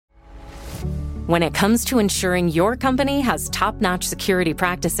When it comes to ensuring your company has top-notch security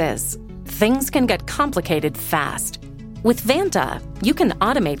practices, things can get complicated fast. With Vanta, you can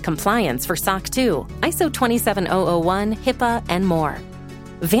automate compliance for SOC 2, ISO 27001, HIPAA, and more.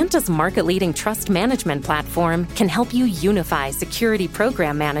 Vanta's market-leading trust management platform can help you unify security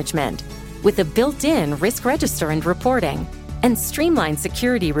program management with a built-in risk register and reporting, and streamline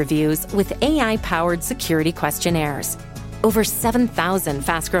security reviews with AI-powered security questionnaires. Over 7,000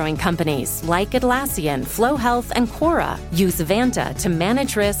 fast-growing companies like Atlassian, Flow Health, and Quora use Vanta to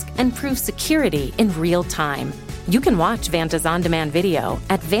manage risk and prove security in real time. You can watch Vanta's on-demand video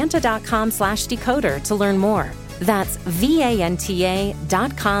at vanta.com/decoder to learn more. That's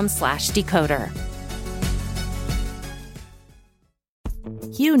vanta.com/decoder.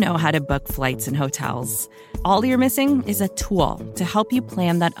 You know how to book flights and hotels. All you're missing is a tool to help you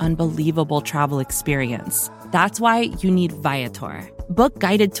plan that unbelievable travel experience. That's why you need Viator. Book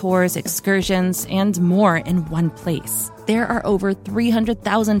guided tours, excursions, and more in one place. There are over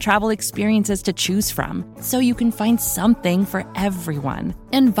 300,000 travel experiences to choose from, so you can find something for everyone.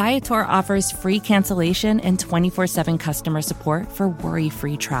 And Viator offers free cancellation and 24/7 customer support for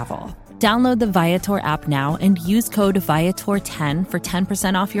worry-free travel. Download the Viator app now and use code Viator10 for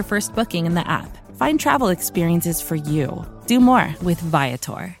 10% off your first booking in the app. Find travel experiences for you. Do more with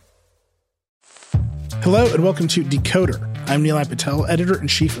Viator. Hello and welcome to Decoder. I'm Nilay Patel,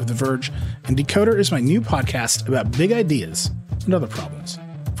 editor-in-chief of The Verge, and Decoder is my new podcast about big ideas and other problems.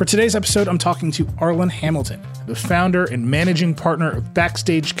 For today's episode, I'm talking to Arlan Hamilton, the founder and managing partner of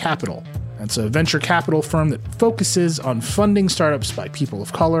Backstage Capital. That's a venture capital firm that focuses on funding startups by people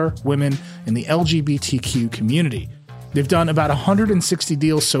of color, women, and the LGBTQ community. They've done about 160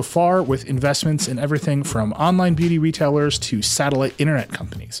 deals so far, with investments in everything from online beauty retailers to satellite internet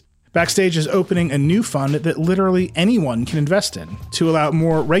companies. Backstage is opening a new fund that literally anyone can invest in to allow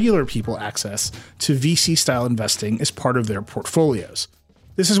more regular people access to VC-style investing as part of their portfolios.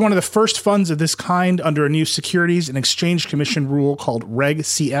 This is one of the first funds of this kind under a new Securities and Exchange Commission rule called Reg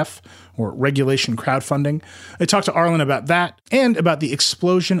CF, or Regulation Crowdfunding. I talked to Arlan about that and about the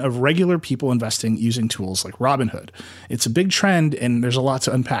explosion of regular people investing using tools like Robinhood. It's a big trend, and there's a lot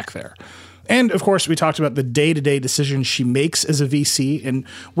to unpack there. And, of course, we talked about the day-to-day decisions she makes as a VC and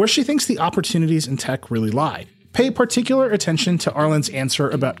where she thinks the opportunities in tech really lie. Pay particular attention to Arlan's answer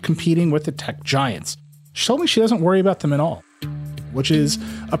about competing with the tech giants. She told me she doesn't worry about them at all, which is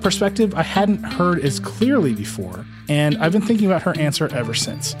a perspective I hadn't heard as clearly before, and I've been thinking about her answer ever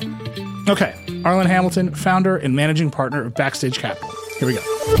since. Okay, Arlan Hamilton, founder and managing partner of Backstage Capital. Here we go.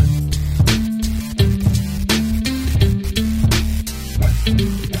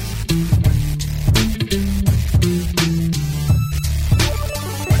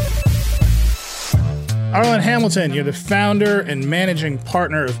 Arlan Hamilton, you're the founder and managing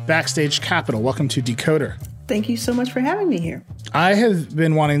partner of Backstage Capital. Welcome to Decoder. Thank you so much for having me here. I have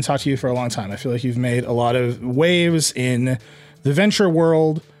been wanting to talk to you for a long time. I feel like you've made a lot of waves in the venture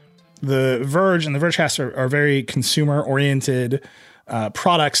world. The Verge and the Vergecast are very consumer-oriented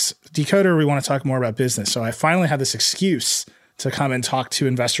products. Decoder, we want to talk more about business. So I finally had this excuse to come and talk to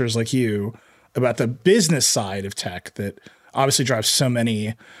investors like you about the business side of tech that obviously drives so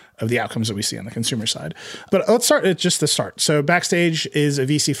many of the outcomes that we see on the consumer side. But let's start at just the start. So Backstage is a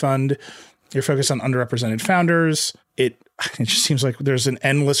VC fund. You're focused on underrepresented founders. It just seems like there's an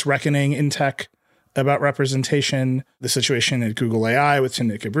endless reckoning in tech about representation. The situation at Google AI with Tim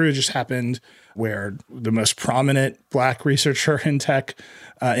Nicobrew just happened, where the most prominent Black researcher in tech,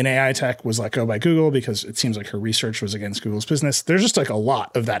 in AI tech, was let go by Google because it seems like her research was against Google's business. There's just like a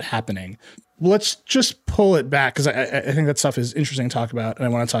lot of that happening. Let's just pull it back, because I think that stuff is interesting to talk about, and I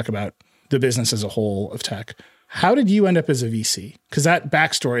want to talk about the business as a whole of tech. How did you end up as a VC? Because that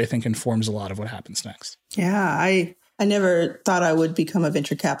backstory, I think, informs a lot of what happens next. Yeah, I never thought I would become a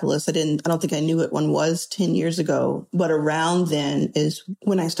venture capitalist. I don't think I knew what one was 10 years ago. But around then is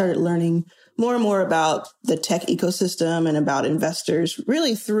when I started learning more and more about the tech ecosystem and about investors,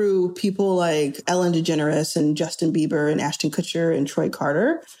 really through people like Ellen DeGeneres and Justin Bieber and Ashton Kutcher and Troy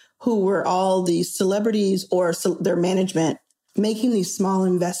Carter, who were all these celebrities or their management making these small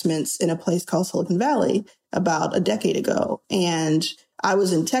investments in a place called Silicon Valley about a decade ago. And I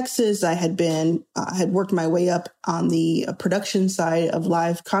was in Texas. I had worked my way up on the production side of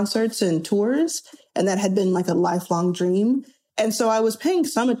live concerts and tours, and that had been like a lifelong dream. And so I was paying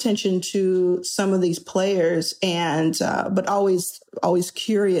some attention to some of these players, and but always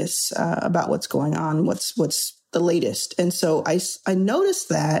curious about what's going on, what's the latest. And so I noticed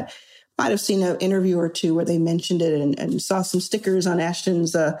that. Might have seen an interview or two where they mentioned it and saw some stickers on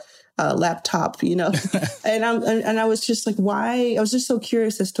Ashton's laptop, and I was just like, why? I was just so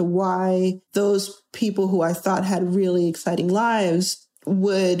curious as to why those people who I thought had really exciting lives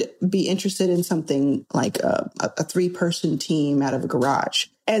would be interested in something like a 3-person team out of a garage.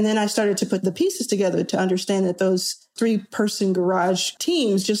 And then I started to put the pieces together to understand that those 3-person garage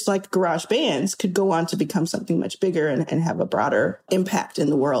teams, just like garage bands, could go on to become something much bigger and have a broader impact in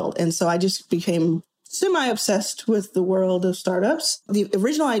the world. And so I just became semi-obsessed with the world of startups. The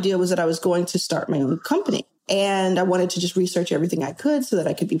original idea was that I was going to start my own company. And I wanted to just research everything I could so that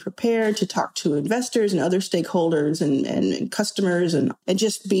I could be prepared to talk to investors and other stakeholders and customers and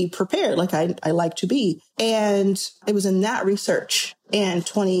just be prepared like I like to be. And it was in that research in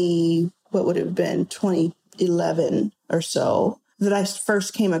 2011 or so that I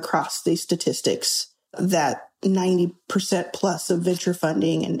first came across these statistics that 90% plus of venture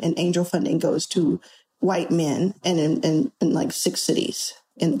funding and angel funding goes to white men and in like 6 cities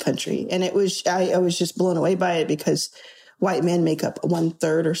in the country. And I was just blown away by it because white men make up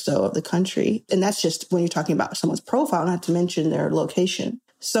 1/3 or so of the country. And that's just when you're talking about someone's profile, not to mention their location.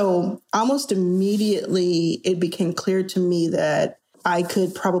 So almost immediately it became clear to me that I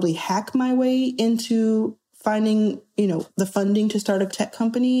could probably hack my way into finding, the funding to start a tech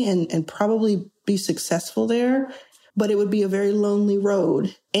company and probably be successful there. But it would be a very lonely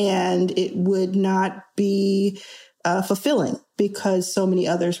road and it would not be fulfilling because so many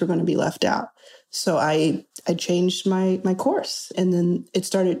others were going to be left out. So I changed my course, and then it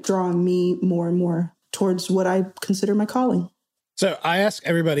started drawing me more and more towards what I consider my calling. So I ask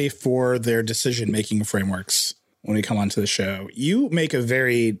everybody for their decision-making frameworks when we come onto the show. You make a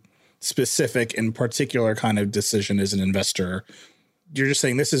very specific and particular kind of decision as an investor. You're just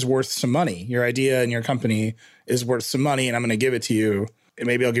saying this is worth some money. Your idea and your company is worth some money, and I'm going to give it to you. And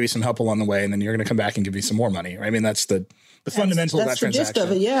maybe I'll give you some help along the way, and then you're going to come back and give me some more money. Right? I mean, that's the fundamental of that transaction. That's the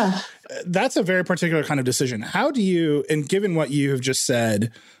gist of it, yeah. That's a very particular kind of decision. How do you, and given what you have just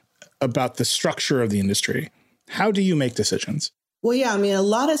said about the structure of the industry, how do you make decisions? Well, yeah, I mean, a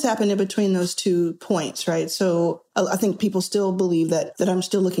lot has happened in between those 2 points, right? So I think people still believe that I'm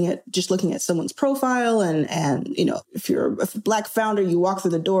still looking at someone's profile and if you're a Black founder, you walk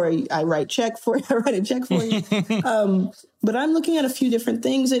through the door, I write a check for you. But I'm looking at a few different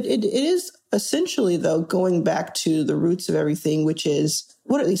things. It is essentially, though, going back to the roots of everything, which is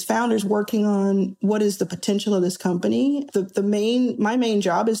what are these founders working on? What is the potential of this company? My main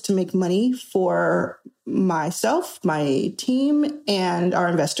job is to make money for myself, my team, and our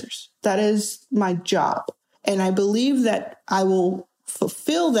investors. That is my job. And I believe that I will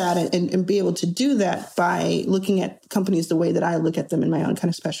fulfill that and be able to do that by looking at companies the way that I look at them in my own kind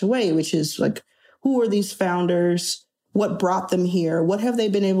of special way, which is like, who are these founders? What brought them here? What have they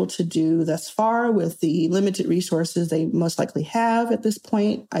been able to do thus far with the limited resources they most likely have at this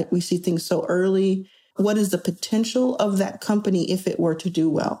point? We see things so early. What is the potential of that company if it were to do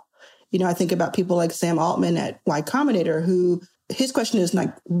well? I think about people like Sam Altman at Y Combinator, who his question is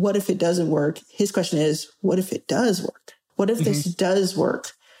like, what if it doesn't work? His question is, what if it does work? What if this does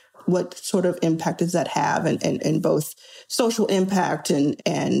work? What sort of impact does that have? And both social impact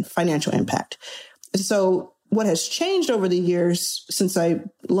and financial impact. And so what has changed over the years since I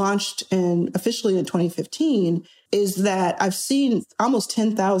launched officially in 2015 is that I've seen almost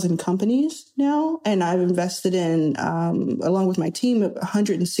 10,000 companies now, and I've invested in, along with my team,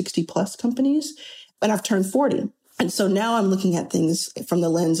 160 plus companies, and I've turned 40. And so now I'm looking at things from the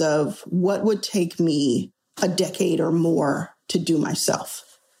lens of what would take me a decade or more to do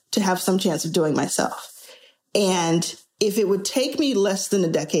myself, to have some chance of doing myself. And if it would take me less than a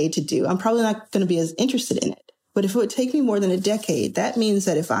decade to do, I'm probably not going to be as interested in it. But if it would take me more than a decade, that means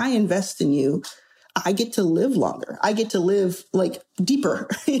that if I invest in you, I get to live longer. I get to live like deeper,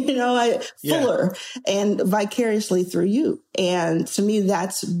 fuller and vicariously through you. And to me,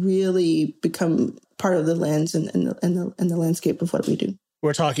 that's really become part of the lens and the landscape of what we do.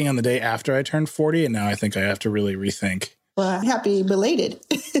 We're talking on the day after I turned 40, and now I think I have to really rethink. Well, happy belated.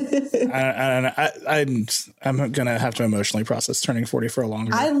 I'm going to have to emotionally process turning 40 for a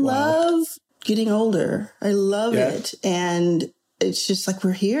longer while. I love getting older. I love it. And it's just like,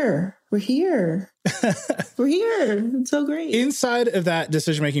 we're here. We're here. We're here. It's so great. Inside of that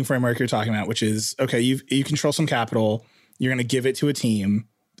decision-making framework you're talking about, which is, okay, you control some capital. You're going to give it to a team.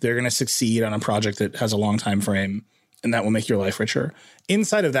 They're going to succeed on a project that has a long time frame, and that will make your life richer.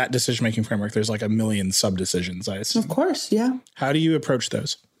 Inside of that decision-making framework, there's like a million sub-decisions, I assume. Of course, yeah. How do you approach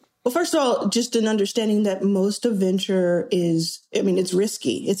those? Well, first of all, just an understanding that most of venture it's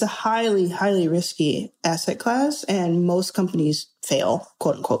risky. It's a highly, highly risky asset class, and most companies fail,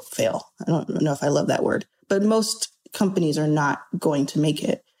 quote unquote, fail. I don't know if I love that word, but most companies are not going to make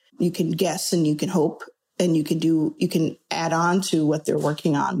it. guess and you can hope and you can add on to what they're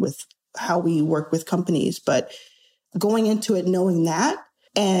working on with how we work with companies. But going into it knowing that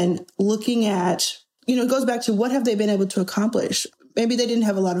and looking at, it goes back to what have they been able to accomplish? Maybe they didn't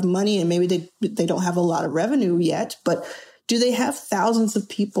have a lot of money and maybe they don't have a lot of revenue yet, but do they have thousands of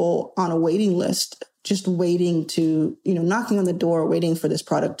people on a waiting list just waiting to, knocking on the door, waiting for this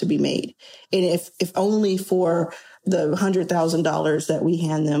product to be made? And if only for the $100,000 that we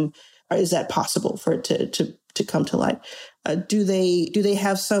hand them, is that possible for it to come to light? Do they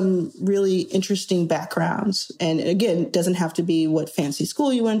have some really interesting backgrounds? And again, it doesn't have to be what fancy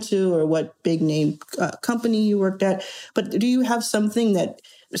school you went to or what big name company you worked at, but do you have something that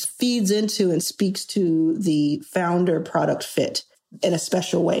feeds into and speaks to the founder product fit in a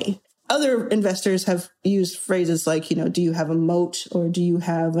special way? Other investors have used phrases like, do you have a moat or do you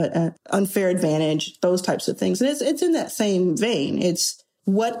have an unfair advantage? Those types of things. And it's in that same vein. It's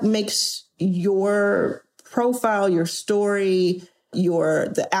what makes your profile, your story,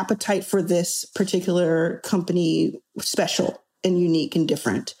 the appetite for this particular company special and unique and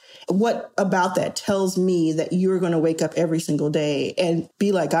different. What about that tells me that you're going to wake up every single day and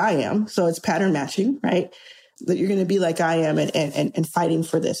be like I am? So it's pattern matching, right? That you're going to be like I am and fighting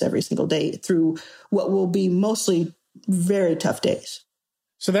for this every single day through what will be mostly very tough days.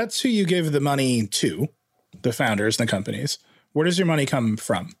 So that's who you give the money to, the founders and the companies. Where does your money come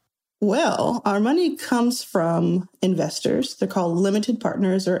from? Well, our money comes from investors. They're called limited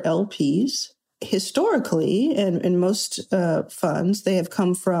partners or LPs. Historically, and in most funds, they have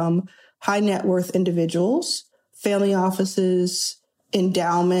come from high net worth individuals, family offices,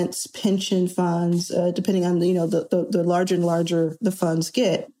 endowments, pension funds, depending on the larger and larger the funds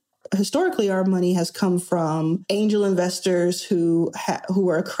get. Historically, our money has come from angel investors who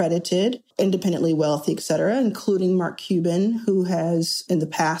are accredited, independently wealthy, et cetera, including Mark Cuban, who has in the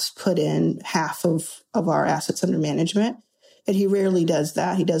past put in half of our assets under management. And he rarely does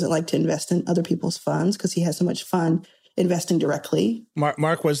that. He doesn't like to invest in other people's funds because he has so much fun investing directly.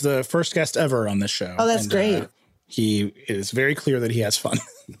 Mark was the first guest ever on this show. Oh, that's great. It is very clear that he has fun.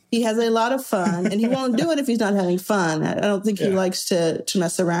 He has a lot of fun, and he won't do it if he's not having fun. I don't think he likes to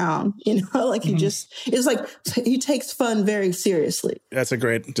mess around, like he it's like he takes fun very seriously. That's a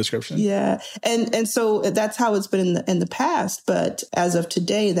great description. Yeah. And so that's how it's been in the past. But as of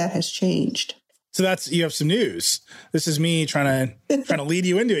today, that has changed. So you have some news. This is me trying to lead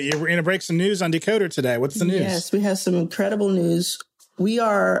you into it. We're going to break some news on Decoder today. What's the news? Yes, we have some incredible news. We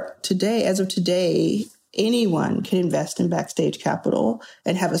are today, as of today, anyone can invest in Backstage Capital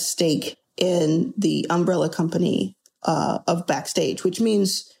and have a stake in the umbrella company of Backstage, which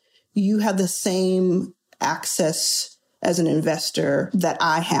means you have the same access as an investor that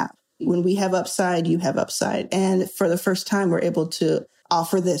I have. When we have upside, you have upside. And for the first time, we're able to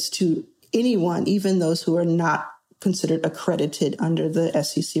offer this to anyone, even those who are not considered accredited under the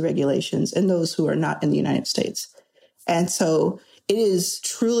SEC regulations and those who are not in the United States. And so it is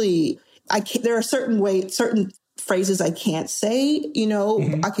truly, there are certain phrases I can't say,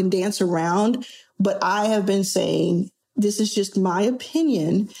 I can dance around, but I have been saying, this is just my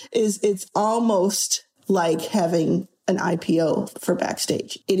opinion, it's almost like having an IPO for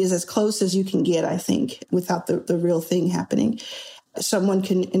Backstage. It is as close as you can get, I think, without the real thing happening. Someone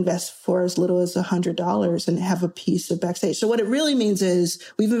can invest for as little as $100 and have a piece of Backstage. So what it really means is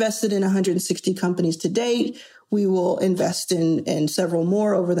we've invested in 160 companies to date. We will invest in several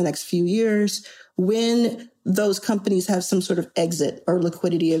more over the next few years. When those companies have some sort of exit or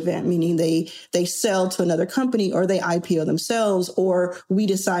liquidity event, meaning they sell to another company or they IPO themselves, or we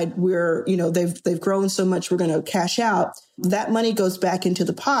decide they've grown so much, we're going to cash out. That money goes back into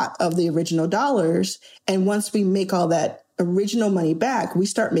the pot of the original dollars. And once we make all that original money back, we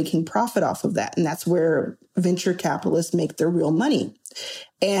start making profit off of that. And that's where venture capitalists make their real money.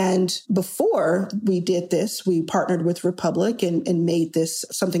 And before we did this, we partnered with Republic and made this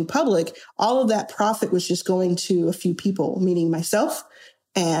something public. All of that profit was just going to a few people, meaning myself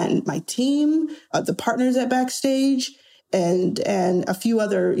and my team, the partners at Backstage, and a few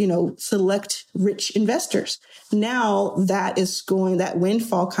other, select rich investors. Now that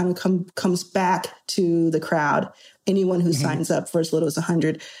windfall kind of comes back to the crowd. Anyone who signs up for as little as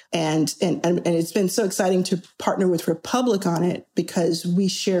 100. And it's been so exciting to partner with Republic on it because we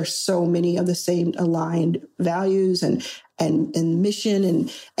share so many of the same aligned values and mission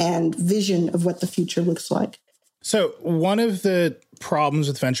and vision of what the future looks like. So one of the problems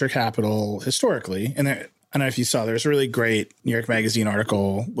with venture capital historically, and I don't know if you saw, there's a really great New York Magazine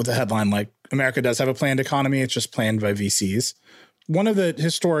article with a headline like, America does have a planned economy, it's just planned by VCs. One of the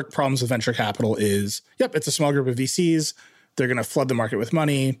historic problems with venture capital is, it's a small group of VCs. They're going to flood the market with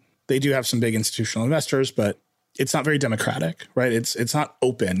money. They do have some big institutional investors, but it's not very democratic, right? It's not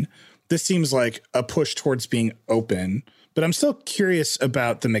open. This seems like a push towards being open, but I'm still curious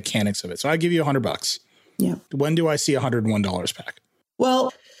about the mechanics of it. So I give you $100. Yeah. When do I see $101 back?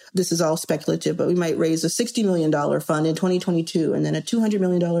 Well, this is all speculative, but we might raise a $60 million fund in 2022 and then a $200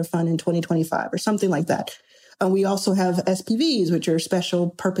 million fund in 2025 or something like that. And we also have SPVs, which are special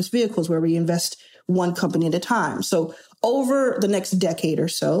purpose vehicles where we invest one company at a time. So over the next decade or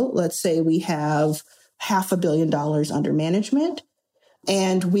so, let's say we have $500 million under management.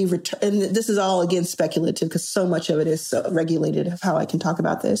 And we return, and this is all again speculative because so much of it is so regulated of how I can talk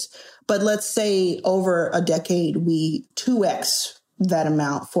about this. But let's say over a decade, we 2x that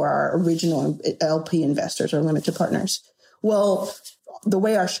amount for our original LP investors or limited partners. Well, the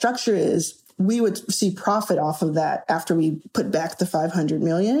way our structure is, we would see profit off of that after we put back the 500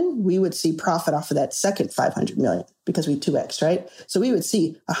 million. We would see profit off of that second 500 million because we 2x, right? So we would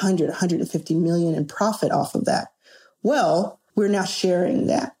see 150 million in profit off of that. Well, we're now sharing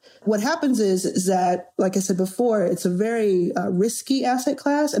that. What happens is that, like I said before, it's a very risky asset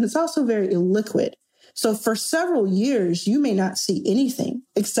class, and it's also very illiquid. So for several years, you may not see anything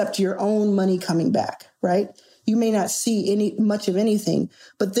except your own money coming back, right? You may not see much of anything.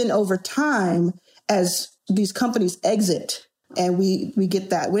 But then over time, as these companies exit and we get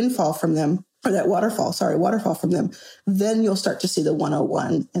that windfall from them, or that waterfall from them, then you'll start to see the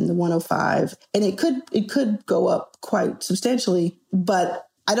 101 and the 105. And it could go up quite substantially, but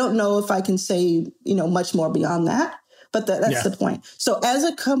I don't know if I can say, much more beyond that. But that's the point. So as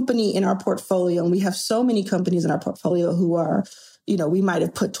a company in our portfolio, and we have so many companies in our portfolio who are, we might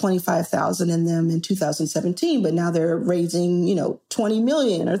have put 25,000 in them in 2017, but now they're raising, $20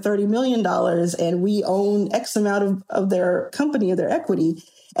 million or $30 million, and we own X amount of their company or their equity.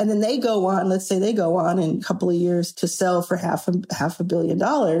 And then they go on, let's say they go on in a couple of years to sell for $500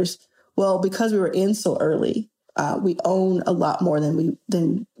 million. Well, because we were in so early, we own a lot more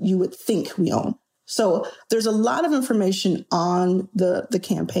than you would think we own. So there's a lot of information on the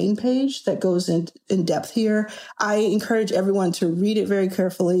campaign page that goes in depth here. I encourage everyone to read it very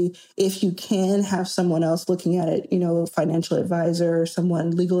carefully. If you can have someone else looking at it, a financial advisor,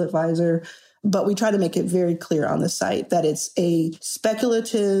 someone legal advisor. But we try to make it very clear on the site that it's a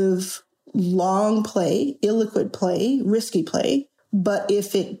speculative, long play, illiquid play, risky play. But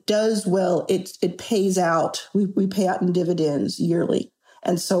if it does well, it pays out. We pay out in dividends yearly.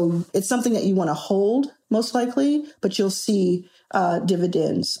 And so it's something that you want to hold, most likely, but you'll see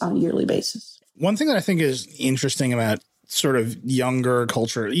dividends on a yearly basis. One thing that I think is interesting about sort of younger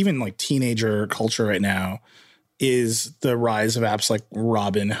culture, even like teenager culture right now, is the rise of apps like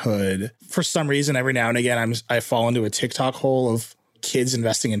Robinhood. For some reason, every now and again, I fall into a TikTok hole of kids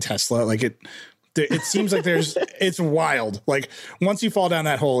investing in Tesla. Like it seems like it's wild. Like once you fall down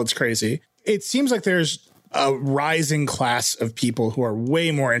that hole, it's crazy. It seems like there's a rising class of people who are way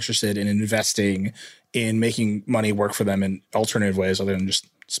more interested in investing in making money work for them in alternative ways other than just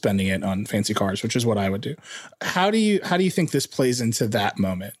spending it on fancy cars, which is what I would do. How do you think this plays into that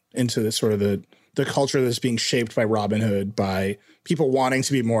moment, into the sort of the culture that's being shaped by Robinhood, by people wanting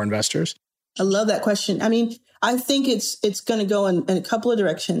to be more investors? I love that question. I mean, I think it's going to go in a couple of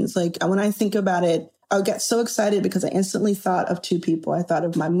directions. Like when I think about it, I got so excited because I instantly thought of two people. I thought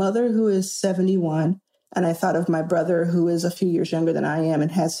of my mother, who is 71, and I thought of my brother, who is a few years younger than I am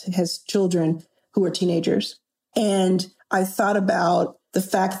and has children who are teenagers. And I thought about the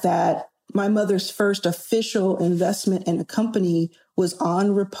fact that my mother's first official investment in a company was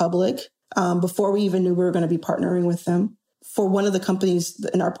on Republic before we even knew we were going to be partnering with them, for one of the companies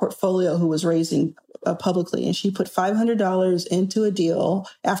in our portfolio who was raising publicly. And she put $500 into a deal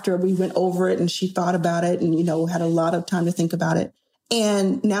after we went over it and she thought about it and, had a lot of time to think about it.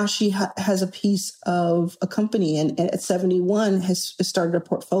 And now she has a piece of a company and at 71 has started a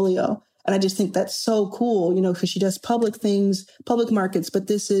portfolio. And I just think that's so cool, because she does public things, public markets, but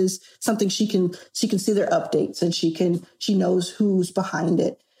this is something she can see their updates and she knows who's behind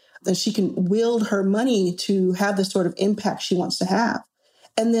it. And she can wield her money to have the sort of impact she wants to have.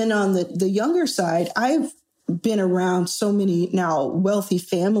 And then on the younger side, I've been around so many now wealthy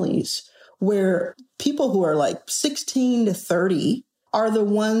families where people who are like 16 to 30 are the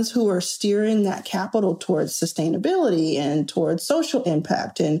ones who are steering that capital towards sustainability and towards social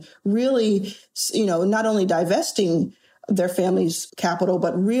impact and really, not only divesting their family's capital,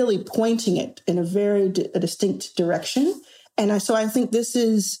 but really pointing it in a very distinct direction. And so I think this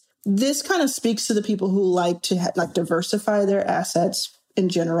kind of speaks to the people who like to diversify their assets in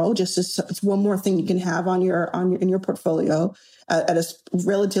general, just as it's one more thing you can have in your portfolio at a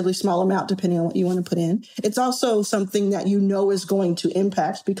relatively small amount, depending on what you want to put in. It's also something that is going to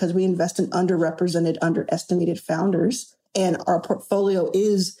impact because we invest in underrepresented, underestimated founders. And our portfolio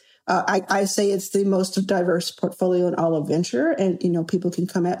is, I say it's the most diverse portfolio in all of venture. And, people can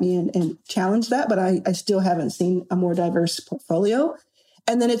come at me and challenge that, but I still haven't seen a more diverse portfolio.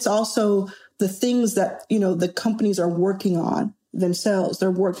 And then it's also the things that, the companies are working on themselves.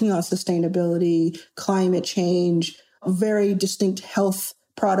 They're working on sustainability, climate change, very distinct health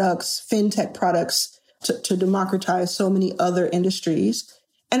products, fintech products to democratize so many other industries.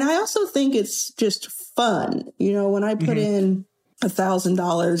 And I also think it's just fun. When I put in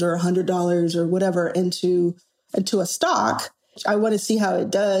 $1,000 or $100 or whatever into a stock, I want to see how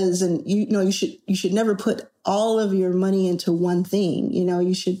it does. And, you should never put all of your money into one thing.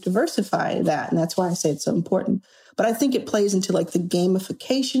 You should diversify that. And that's why I say it's so important. But I think it plays into like the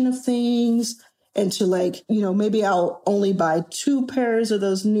gamification of things, and to maybe I'll only buy 2 pairs of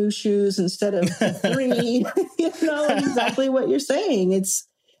those new shoes instead of 3, exactly what you're saying.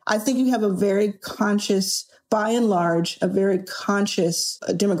 I think you have a very conscious, by and large, a very conscious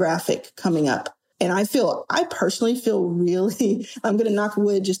demographic coming up. And I personally feel really, I'm going to knock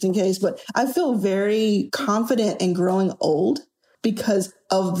wood just in case, but I feel very confident in growing old because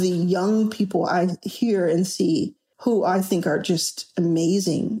of the young people I hear and see who I think are just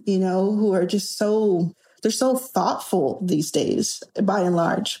amazing, who are just they're so thoughtful these days, by and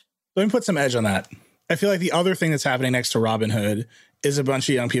large. Let me put some edge on that. I feel like the other thing that's happening next to Robinhood is a bunch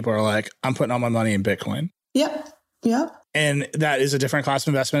of young people are like, I'm putting all my money in Bitcoin. Yep. And that is a different class of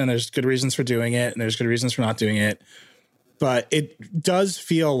investment, and there's good reasons for doing it, and there's good reasons for not doing it. But it does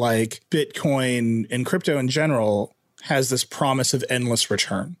feel like Bitcoin and crypto in general has this promise of endless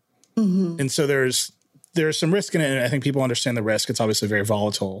return. Mm-hmm. And so there's some risk in it, and I think people understand the risk. It's obviously very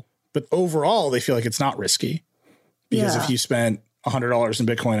volatile. But overall, they feel like it's not risky. Because if you spent $100 in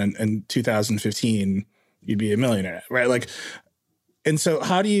Bitcoin in 2015, you'd be a millionaire, right? And so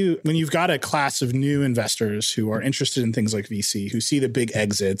how do you, when you've got a class of new investors who are interested in things like VC, who see the big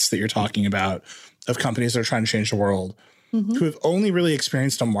exits that you're talking about of companies that are trying to change the world, who have only really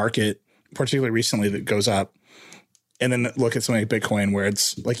experienced a market, particularly recently, that goes up, and then look at something like Bitcoin where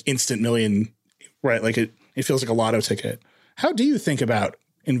it's like instant million, right? Like it feels like a lotto ticket. How do you think about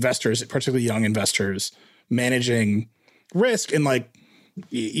investors, particularly young investors, managing risk? And like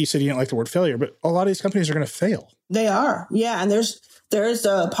you said, you didn't like the word failure, but a lot of these companies are going to fail. They are. Yeah. And there's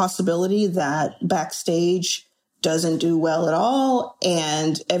a possibility that Backstage doesn't do well at all.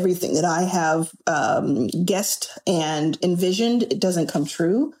 And everything that I have guessed and envisioned, it doesn't come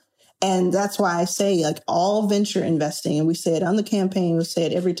true. And that's why I say, like, all venture investing, and we say it on the campaign, we say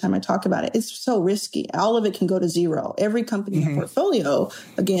it every time I talk about it, it's so risky. All of it can go to zero. Every company in the portfolio,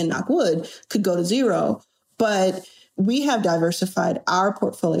 again, knock wood, could go to zero. But we have diversified our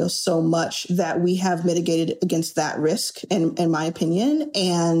portfolio so much that we have mitigated against that risk, in my opinion.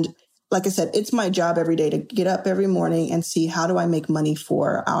 And like I said, it's my job every day to get up every morning and see, how do I make money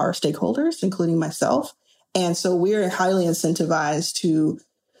for our stakeholders, including myself? And so we're highly incentivized to,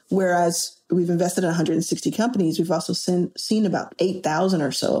 whereas we've invested in 160 companies, we've also seen about 8,000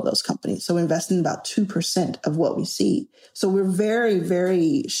 or so of those companies. So we invest in about 2% of what we see. So we're very,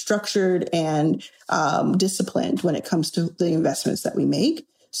 very structured and disciplined when it comes to the investments that we make.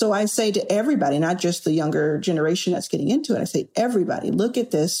 So I say to everybody, not just the younger generation that's getting into it, I say, everybody, look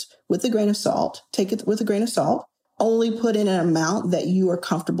at this with a grain of salt. Take it with a grain of salt. Only put in an amount that you are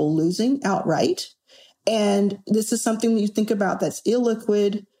comfortable losing outright. And this is something that you think about that's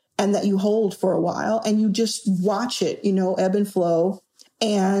illiquid and that you hold for a while, and you just watch it, ebb and flow.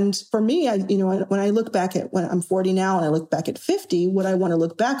 And for me, when I look back at, when I'm 40 now and I look back at 50, what I want to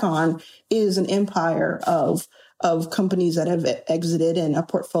look back on is an empire of companies that have exited, and a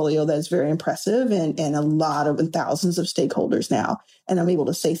portfolio that's very impressive, and a lot of, and thousands of stakeholders now. And I'm able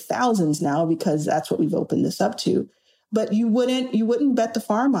to say thousands now because that's what we've opened this up to. But you wouldn't bet the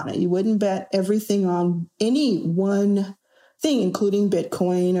farm on it. You wouldn't bet everything on any one thing, including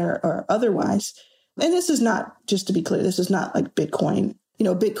Bitcoin or otherwise. And this is not, just to be clear, this is not like Bitcoin.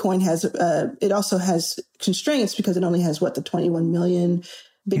 Bitcoin has, it also has constraints because it only has the 21 million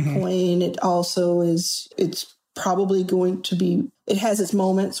Bitcoin. It also it's probably going to be, it has its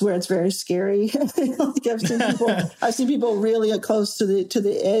moments where it's very scary. Like I've seen people really close to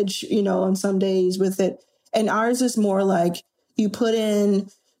the edge, on some days with it. And ours is more like, you put in,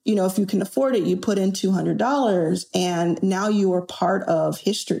 if you can afford it, you put in $200, and now you are part of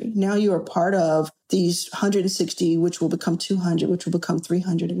history. Now you are part of these 160, which will become 200, which will become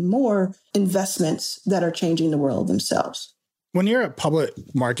 300 and more investments that are changing the world themselves. When you're a public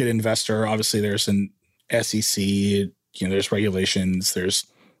market investor, obviously there's an SEC, there's regulations, there's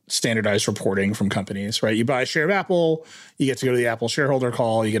standardized reporting from companies, right? You buy a share of Apple, you get to go to the Apple shareholder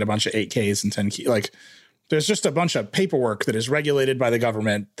call, you get a bunch of 8Ks and 10K. Like, there's just a bunch of paperwork that is regulated by the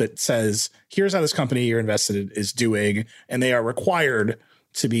government that says, here's how this company you're invested in is doing, and they are required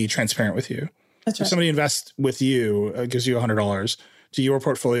to be transparent with you. That's right. If somebody invests with you, gives you $100, do your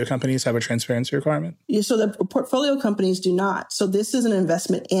portfolio companies have a transparency requirement? Yeah, so the portfolio companies do not. So this is an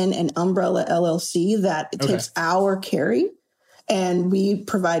investment in an umbrella LLC that takes our carry and we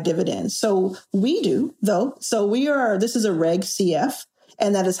provide dividends. So we do, though. So this is a Reg CF,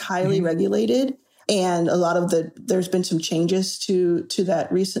 and that is highly regulated. And a lot of there's been some changes to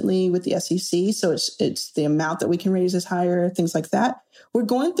that recently with the SEC. So it's the amount that we can raise is higher, things like that. We're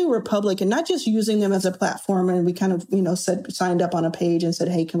going through Republic and not just using them as a platform. And we kind of, signed up on a page and said,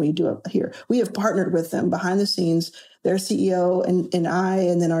 hey, can we do it here? We have partnered with them behind the scenes. Their CEO and I,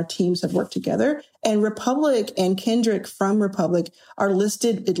 and then our teams have worked together. And Republic and Kendrick from Republic are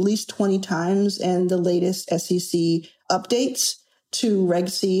listed at least 20 times in the latest SEC updates to Reg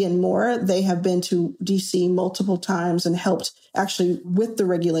C and more. They have been to DC multiple times and helped actually with the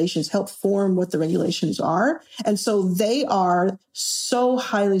regulations, help form what the regulations are. And so they are so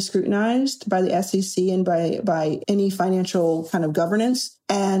highly scrutinized by the SEC and by any financial kind of governance.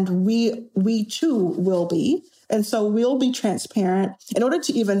 And we too will be. And so we'll be transparent. In order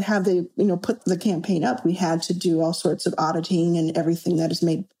to even have put the campaign up, we had to do all sorts of auditing and everything that is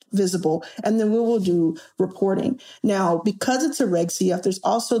made visible. And then we will do reporting. Now, because it's a Reg CF, there's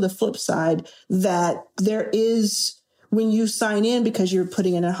also the flip side that there is, when you sign in, because you're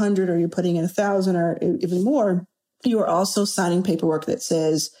putting in 100 or you're putting in 1,000 or even more, you are also signing paperwork that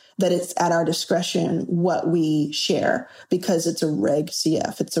says that it's at our discretion what we share, because it's a Reg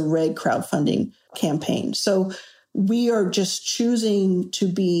CF. It's a Reg crowdfunding campaign. So we are just choosing to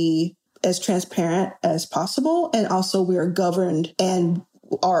be as transparent as possible. And also we are governed and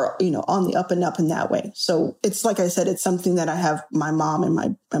are, on the up and up in that way. So it's, like I said, it's something that I have my mom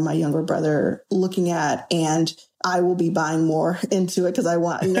and my younger brother looking at, and I will be buying more into it because I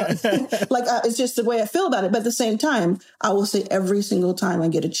want, it's just the way I feel about it. But at the same time, I will say every single time I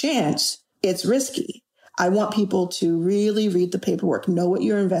get a chance, it's risky. I want people to really read the paperwork, know what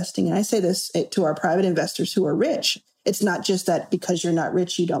you're investing in. I say this to our private investors who are rich. It's not just that because you're not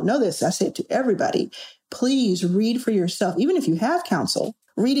rich, you don't know this. I say it to everybody. Please read for yourself. Even if you have counsel,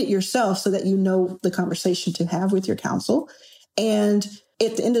 read it yourself so that you know the conversation to have with your counsel. And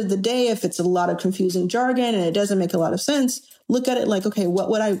at the end of the day, if it's a lot of confusing jargon and it doesn't make a lot of sense, look at it like, okay, what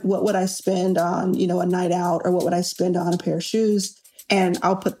would I spend on, a night out, or what would I spend on a pair of shoes? And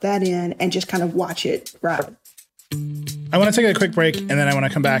I'll put that in and just kind of watch it ride. I want to take a quick break, and then I want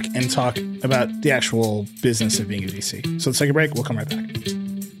to come back and talk about the actual business of being a VC. So let's take a break. We'll come right back.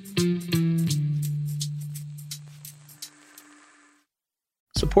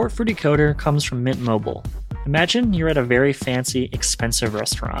 Support for Decoder comes from Mint Mobile. Imagine you're at a very fancy, expensive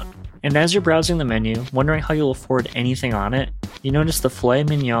restaurant, and as you're browsing the menu, wondering how you'll afford anything on it, you notice the filet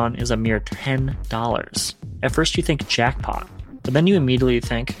mignon is a mere $10. At first you think jackpot, but then you immediately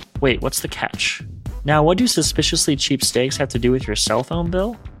think, wait, what's the catch? Now, what do suspiciously cheap steaks have to do with your cell phone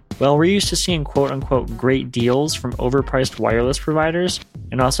bill? Well, we're used to seeing quote-unquote great deals from overpriced wireless providers,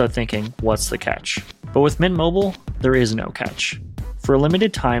 and also thinking, what's the catch? But with Mint Mobile, there is no catch. For a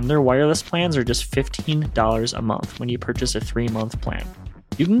limited time, their wireless plans are just $15 a month when you purchase a 3-month plan.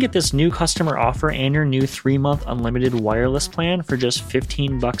 You can get this new customer offer and your new 3-month unlimited wireless plan for just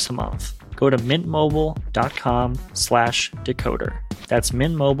 $15 a month. Go to mintmobile.com/decoder. That's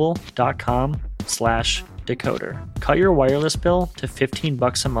mintmobile.com/decoder. Cut your wireless bill to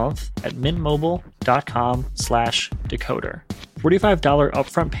 $15 a month at mintmobile.com/decoder. $45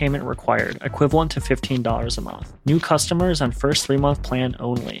 upfront payment required, equivalent to $15 a month. New customers on first 3-month plan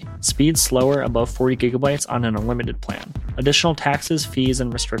only. Speed slower above 40 gigabytes on an unlimited plan. Additional taxes, fees,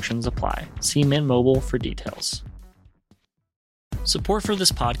 and restrictions apply. See Mint Mobile for details. Support for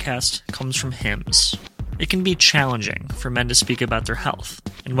this podcast comes from Hims. It can be challenging for men to speak about their health,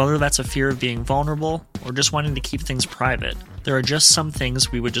 and whether that's a fear of being vulnerable or just wanting to keep things private, there are just some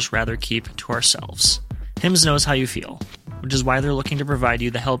things we would just rather keep to ourselves. Hims knows how you feel, which is why they're looking to provide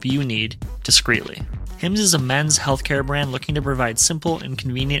you the help you need discreetly. Hims is a men's healthcare brand looking to provide simple and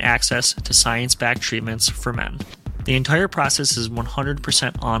convenient access to science-backed treatments for men. The entire process is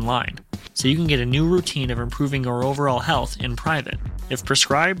 100% online, so you can get a new routine of improving your overall health in private. If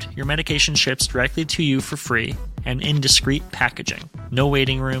prescribed, your medication ships directly to you for free and in discreet packaging. No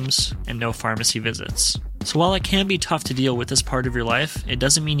waiting rooms and no pharmacy visits. So while it can be tough to deal with this part of your life, it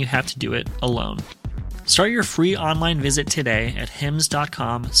doesn't mean you have to do it alone. Start your free online visit today at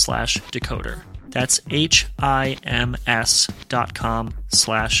hims.com/decoder. That's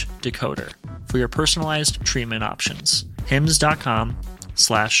HIMS.com/decoder for your personalized treatment options.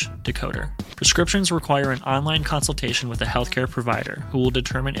 hims.com/decoder. Prescriptions require an online consultation with a healthcare provider who will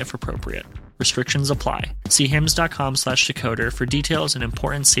determine if appropriate. Restrictions apply. See hims.com/decoder for details and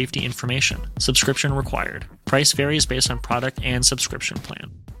important safety information. Subscription required. Price varies based on product and subscription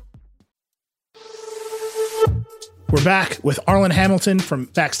plan. We're back with Arlan Hamilton from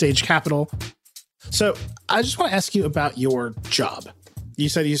Backstage Capital. So I just want to ask you about your job. You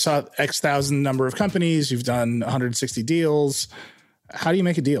said you saw X thousand number of companies. You've done 160 deals. How do you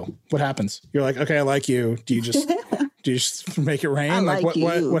make a deal? What happens? You're like, okay, I like you. Do you just make it rain? I like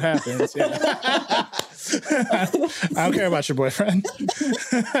what happens? Yeah. I don't care about your boyfriend.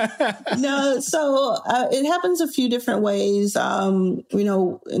 No, so it happens a few different ways. In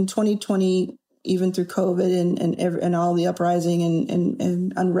 2020, even through COVID and all the uprising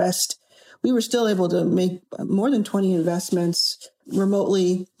and unrest, we were still able to make more than 20 investments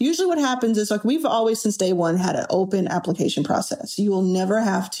remotely. Usually what happens is, like, we've always since day one had an open application process. You will never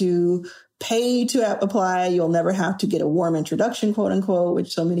have to pay to apply. You'll never have to get a warm introduction, quote unquote,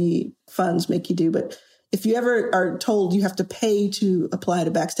 which so many funds make you do. But if you ever are told you have to pay to apply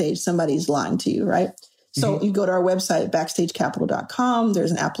to Backstage, somebody's lying to you, right? So you go to our website, backstagecapital.com.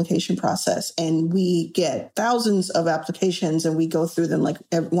 There's an application process, and we get thousands of applications, and we go through them like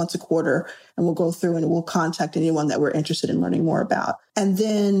once a quarter, and we'll go through and we'll contact anyone that we're interested in learning more about. And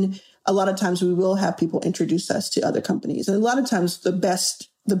then a lot of times we will have people introduce us to other companies. And a lot of times the best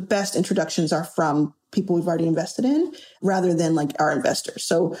introductions are from people we've already invested in rather than like our investors.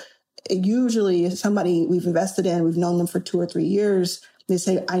 So usually somebody we've invested in, we've known them for 2 or 3 years. They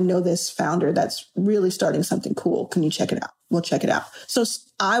say, I know this founder that's really starting something cool. Can you check it out? We'll check it out. So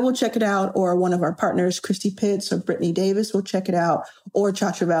I will check it out, or one of our partners, Christy Pitts or Brittany Davis, will check it out, or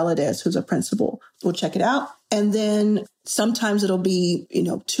Chacha Valadez, who's a principal, will check it out. And then sometimes it'll be,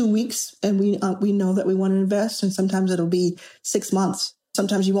 2 weeks, and we know that we want to invest. And sometimes it'll be 6 months.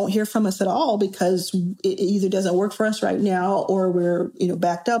 Sometimes you won't hear from us at all because it either doesn't work for us right now, or we're,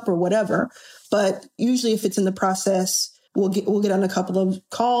 backed up or whatever. But usually if it's in the process, we'll get on a couple of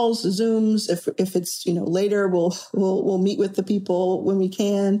calls, Zooms. If it's, later, we'll meet with the people when we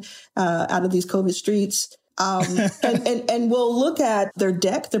can, out of these COVID streets. And we'll look at their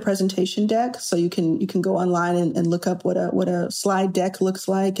deck, their presentation deck. So you can go online and look up what a slide deck looks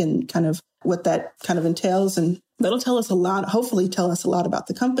like and kind of what that kind of entails. And that'll tell us a lot, hopefully tell us a lot about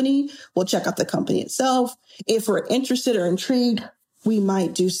the company. We'll check out the company itself. If we're interested or intrigued, we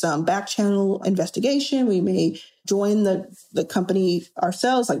might do some back channel investigation. We may join the company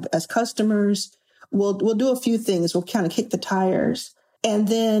ourselves, like as customers. We'll do a few things. We'll kind of kick the tires. And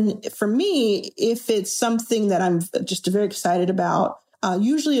then for me, if it's something that I'm just very excited about,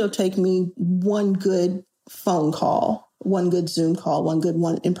 usually it'll take me one good phone call, one good Zoom call,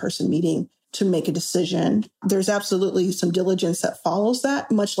 one in-person meeting to make a decision. There's absolutely some diligence that follows that,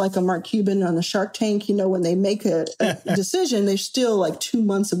 much like a Mark Cuban on the Shark Tank. When they make a decision, there's still like 2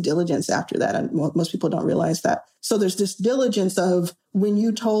 months of diligence after that. And most people don't realize that. So there's this diligence of when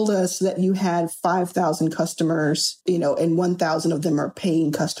you told us that you had 5,000 customers, and 1,000 of them are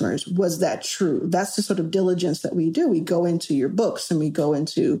paying customers. Was that true? That's the sort of diligence that we do. We go into your books and we go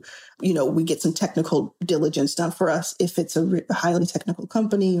into, we get some technical diligence done for us if it's a highly technical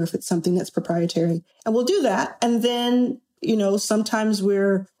company or if it's something that's proprietary. And we'll do that. And then, sometimes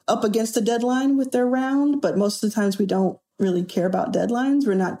we're up against a deadline with their round, but most of the times we don't really care about deadlines.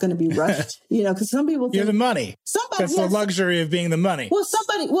 We're not going to be rushed, because some people think you're the money. That's the luxury of being the money. Well,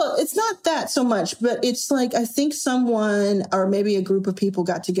 it's not that so much, but it's like, I think someone or maybe a group of people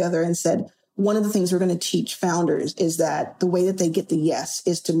got together and said, one of the things we're going to teach founders is that the way that they get the yes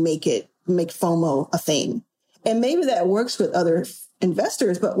is to make FOMO a thing. And maybe that works with other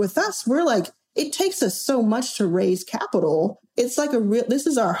investors, but with us, we're like, it takes us so much to raise capital. It's like this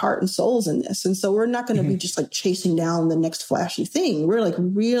is our heart and souls in this. And so we're not going to be just like chasing down the next flashy thing. We're like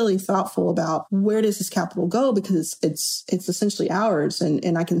really thoughtful about where does this capital go, because it's essentially ours.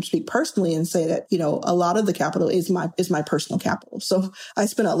 And I can speak personally and say that, a lot of the capital is my personal capital. So I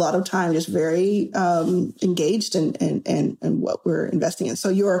spend a lot of time just very engaged in what we're investing in. So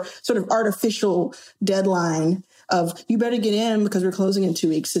your sort of artificial deadline of you better get in because we're closing in 2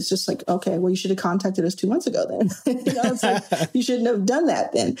 weeks. It's just like, okay, well, you should have contacted us 2 months ago then. It's like, you shouldn't have done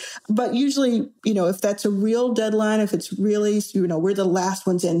that then. But usually, if that's a real deadline, if it's really, we're the last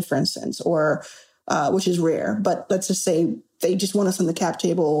ones in, for instance, or which is rare. But let's just say they just want us on the cap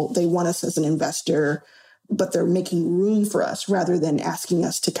table. They want us as an investor, but they're making room for us rather than asking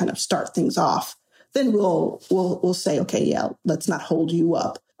us to kind of start things off. then we'll say, okay, yeah, let's not hold you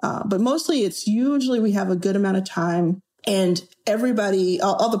up. But mostly it's usually we have a good amount of time, and everybody,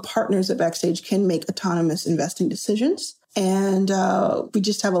 all the partners at Backstage can make autonomous investing decisions. And we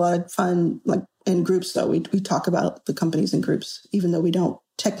just have a lot of fun, like in groups, though. We talk about the companies in groups, even though we don't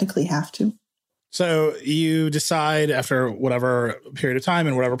technically have to. So you decide after whatever period of time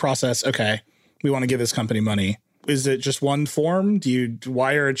and whatever process, okay, we want to give this company money. Is it just one form? Do you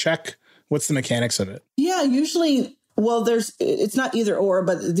wire a check? What's the mechanics of it? Yeah, usually, well, it's not either or,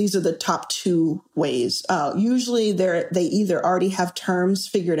 but these are the top two ways. Usually they either already have terms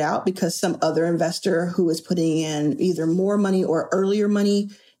figured out because some other investor who is putting in either more money or earlier money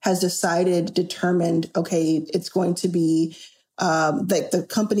has determined, okay, it's going to be the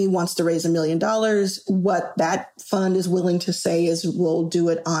company wants to raise $1 million. What that fund is willing to say is we'll do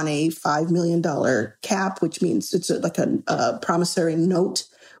it on a $5 million cap, which means it's like a promissory note,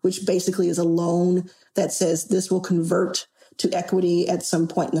 which basically is a loan that says this will convert to equity at some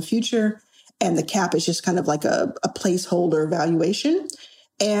point in the future. And the cap is just kind of like a placeholder valuation.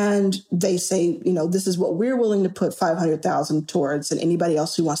 And they say, this is what we're willing to put $500,000 towards, and anybody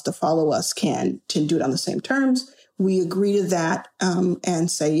else who wants to follow us can do it on the same terms. We agree to that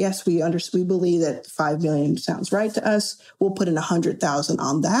and say, yes, we believe that $5 million sounds right to us. We'll put in $100,000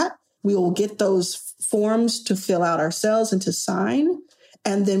 on that. We will get those forms to fill out ourselves and to sign.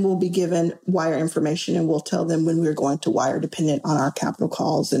 And then we'll be given wire information, and we'll tell them when we're going to wire, dependent on our capital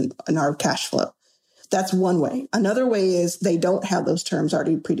calls and our cash flow. That's one way. Another way is they don't have those terms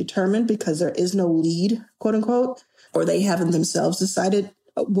already predetermined because there is no lead, quote unquote, or they haven't themselves decided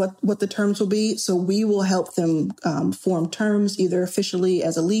what the terms will be. So we will help them form terms either officially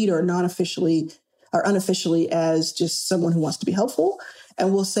as a lead or non-officially or unofficially as just someone who wants to be helpful.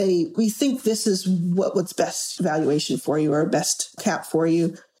 And we'll say, we think this is what's best valuation for you or best cap for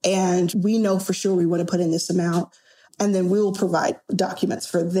you. And we know for sure we want to put in this amount. And then we will provide documents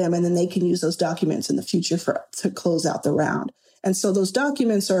for them. And then they can use those documents in the future to close out the round. And so those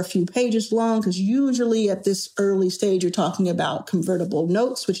documents are a few pages long because usually at this early stage, you're talking about convertible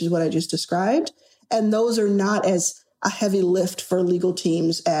notes, which is what I just described. And those are not as a heavy lift for legal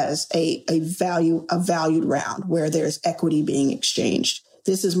teams as a valued round where there's equity being exchanged.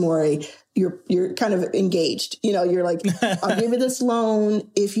 This is more you're kind of engaged. You're like, I'll give you this loan.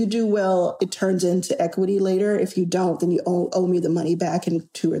 If you do well, it turns into equity later. If you don't, then you owe me the money back in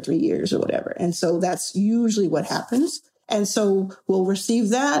 2 or 3 years or whatever. And so that's usually what happens. And so we'll receive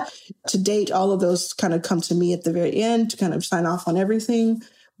that. To date, all of those kind of come to me at the very end to kind of sign off on everything.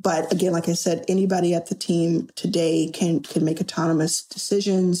 But again, like I said, anybody at the team today can make autonomous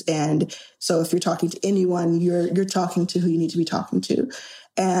decisions. And so if you're talking to anyone, you're talking to who you need to be talking to.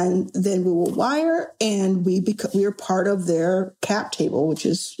 And then we will wire, and we are part of their cap table, which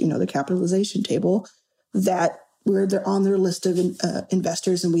is, the capitalization table, that they're on their list of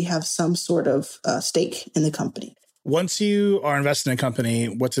investors, and we have some sort of stake in the company. Once you are invested in a company,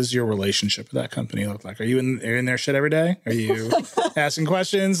 what does your relationship with that company look like? Are you in their shit every day? Are you asking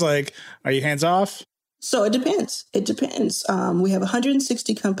questions? Like, are you hands off? So it depends. We have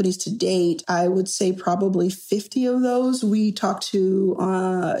 160 companies to date. I would say probably 50 of those we talk to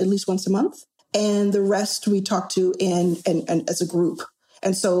at least once a month. And the rest we talk to and as a group.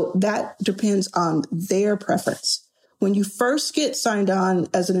 And so that depends on their preference. When you first get signed on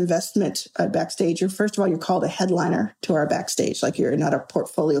as an investment at Backstage, first of all, you're called a headliner to our Backstage. Like, you're not a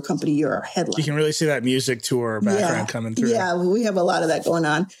portfolio company, you're a headliner. You can really see that music tour background coming through. Yeah, we have a lot of that going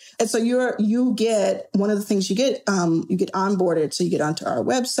on. And so you get, one of the things you get onboarded. So you get onto our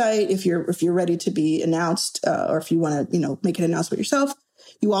website if you're ready to be announced, or if you want to, make an announcement yourself.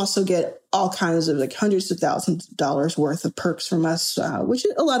 You also get all kinds of hundreds of thousands of dollars worth of perks from us, which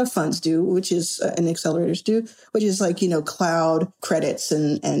a lot of funds do, and accelerators do, which is cloud credits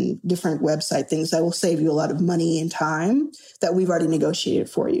and different website things that will save you a lot of money and time that we've already negotiated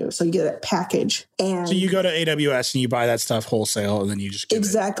for you. So you get a package. And so you go to AWS and you buy that stuff wholesale, and then you just give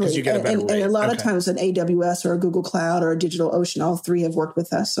exactly. Because you get a better rate. And a lot of times an AWS or a Google Cloud or a DigitalOcean, all three have worked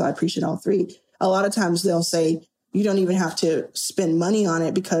with us. So I appreciate all three. A lot of times they'll say, you don't even have to spend money on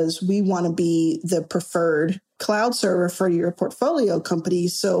it because we want to be the preferred cloud server for your portfolio company.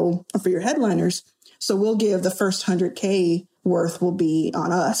 So for your headliners. So we'll give the first 100K worth will be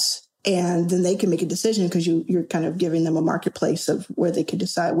on us. And then they can make a decision because you're kind of giving them a marketplace of where they can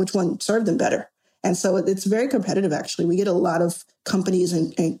decide which one served them better. And so it's very competitive, actually. We get a lot of companies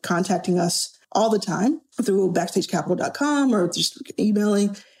and contacting us all the time through backstagecapital.com or just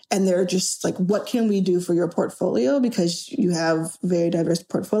emailing. And they're just like, what can we do for your portfolio? Because you have very diverse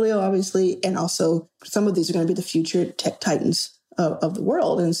portfolio, obviously. And also some of these are going to be the future tech titans of the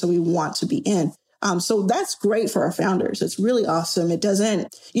world. And so we want to be in. So that's great for our founders. It's really awesome. It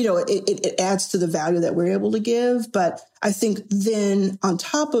doesn't, it adds to the value that we're able to give. But I think then on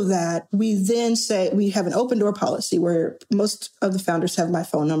top of that, we then say we have an open door policy where most of the founders have my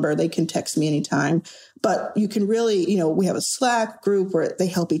phone number. They can text me anytime. But you can really, we have a Slack group where they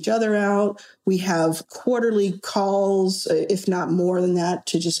help each other out. We have quarterly calls, if not more than that,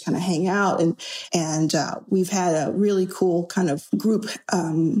 to just kind of hang out. And we've had a really cool kind of group,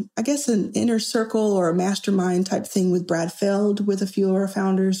 I guess an inner circle or a mastermind type thing with Brad Feld with a few of our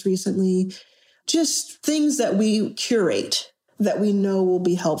founders recently. Just things that we curate that we know will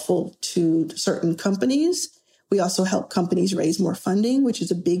be helpful to certain companies. We also help companies raise more funding, which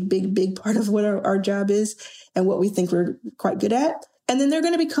is a big, big, big part of what our job is and what we think we're quite good at. And then there are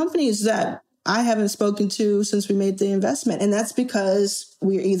going to be companies that I haven't spoken to since we made the investment. And that's because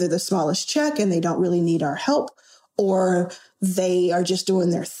we're either the smallest check and they don't really need our help, or they are just doing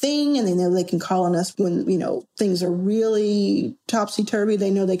their thing and they know they can call on us when, things are really topsy-turvy.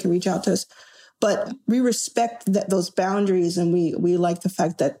 They know they can reach out to us. But we respect those boundaries, and we like the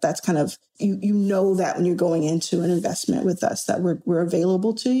fact that that's kind of, you know that when you're going into an investment with us, that we're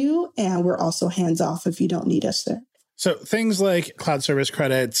available to you, and we're also hands off if you don't need us there. So things like cloud service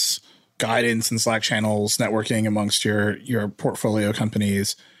credits, guidance and Slack channels, networking amongst your portfolio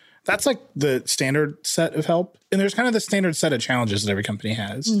companies, that's like the standard set of help. And there's kind of the standard set of challenges that every company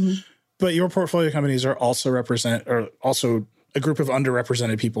has. Mm-hmm. But your portfolio companies are also a group of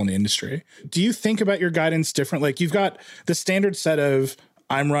underrepresented people in the industry. Do you think about your guidance different? Like you've got the standard set of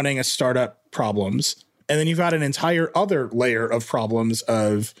I'm running a startup problems, and then you've got an entire other layer of problems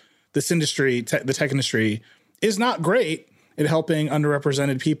of this industry, the tech industry is not great at helping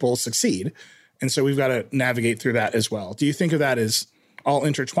underrepresented people succeed. And so we've got to navigate through that as well. Do you think of that as all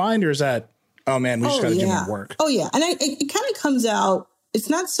intertwined, or is that, oh man, we just got to do more work? Oh yeah. And it kind of comes out. It's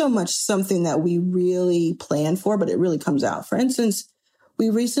not so much something that we really plan for, but it really comes out. For instance, we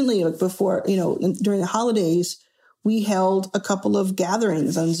recently, during the holidays, we held a couple of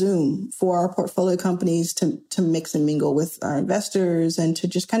gatherings on Zoom for our portfolio companies to mix and mingle with our investors and to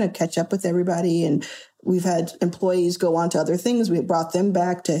just kind of catch up with everybody. And we've had employees go on to other things. We brought them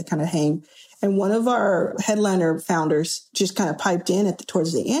back to kind of hang. And one of our headliner founders just kind of piped in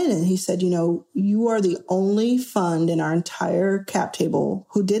towards the end. And he said, you are the only fund in our entire cap table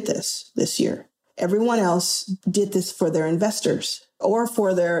who did this year. Everyone else did this for their investors or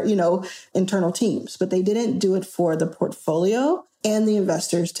for their, internal teams, but they didn't do it for the portfolio and the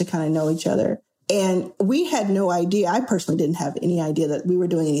investors to kind of know each other. And we had no idea. I personally didn't have any idea that we were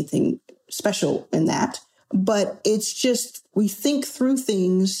doing anything special in that. But it's just, we think through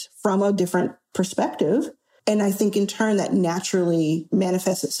things from a different perspective. And I think in turn that naturally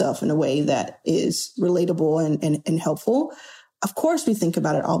manifests itself in a way that is relatable and helpful. Of course, we think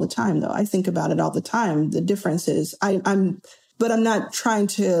about it all the time, though. I think about it all the time. The difference is I'm not trying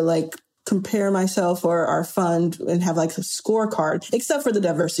to compare myself or our fund and have a scorecard, except for the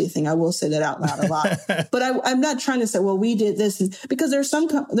diversity thing. I will say that out loud a lot. But I'm not trying to say, well, we did this, because there's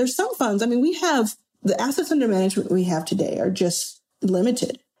some funds. I mean, we have the assets under management we have today are just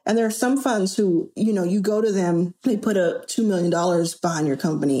limited. And there are some funds who, you go to them, they put a $2 million behind your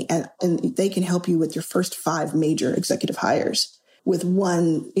company and they can help you with your first 5 major executive hires with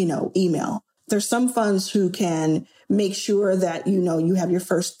one, email. There's some funds who can make sure that, you have your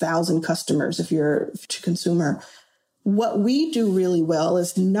first 1,000 customers if you're to consumer. What we do really well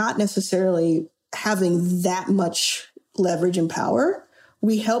is not necessarily having that much leverage and power.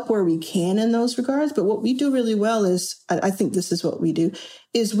 We help where we can in those regards. But what we do really well is, I think this is what we do,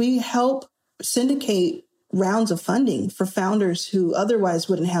 is we help syndicate rounds of funding for founders who otherwise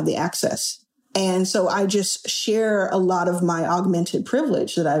wouldn't have the access. And so I just share a lot of my augmented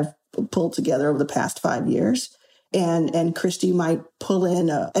privilege that I've pulled together over the past 5 years. And Christy might pull in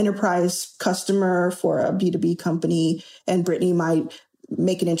an enterprise customer for a B2B company, and Brittany might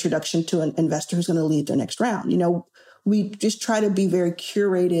make an introduction to an investor who's going to lead their next round. We just try to be very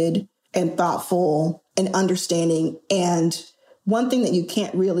curated and thoughtful and understanding. And one thing that you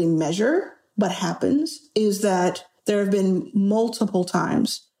can't really measure but happens is that there have been multiple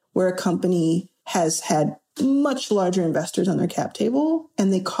times where a company has had much larger investors on their cap table,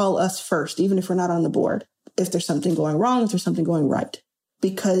 and they call us first, even if we're not on the board, if there's something going wrong, if there's something going right,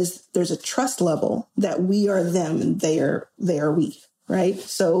 because there's a trust level that we are them and they are we, right?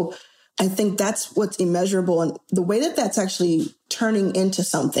 So I think that's what's immeasurable. And the way that that's actually turning into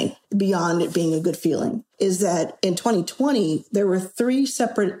something beyond it being a good feeling is that in 2020, there were 3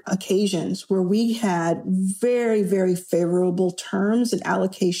 separate occasions where we had very, very favorable terms and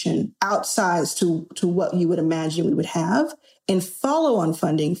allocation outsized to what you would imagine we would have. and follow-on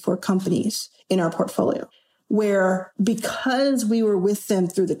funding for companies in our portfolio, where because we were with them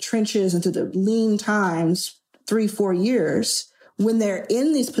through the trenches and through the lean times, 3-4 years, when they're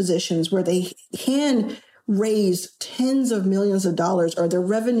in these positions where they can raise tens of millions of dollars or their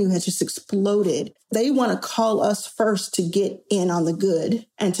revenue has just exploded, they want to call us first to get in on the good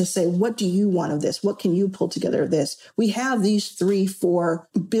and to say, what do you want of this? What can you pull together of this? We have these $3-4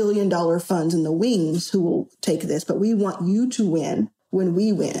 billion funds in the wings who will take this, but we want you to win when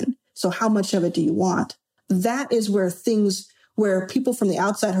we win. So how much of it do you want? That is where people from the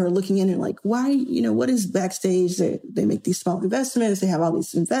outside who are looking in and like, why, what is Backstage? They make these small investments. They have all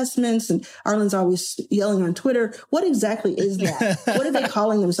these investments. And Arlan's always yelling on Twitter, what exactly is that? What are they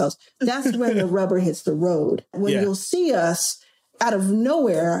calling themselves? That's when the rubber hits the road. When you'll see us out of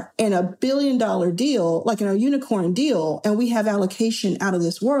nowhere in a $1 billion deal, like in a unicorn deal, and we have allocation out of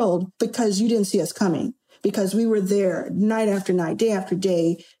this world because you didn't see us coming, because we were there night after night, day after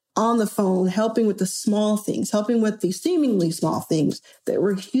day, on the phone, helping with the small things, helping with the seemingly small things that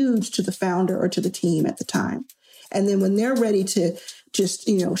were huge to the founder or to the team at the time. And then when they're ready to just,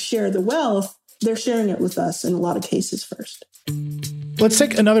 share the wealth, they're sharing it with us in a lot of cases first. Let's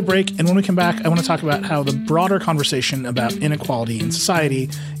take another break. And when we come back, I want to talk about how the broader conversation about inequality in society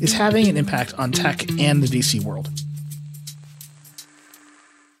is having an impact on tech and the VC world.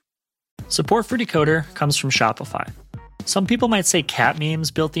 Support for Decoder comes from Shopify. Some people might say cat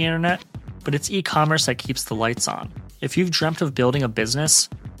memes built the internet, but it's e-commerce that keeps the lights on. If you've dreamt of building a business,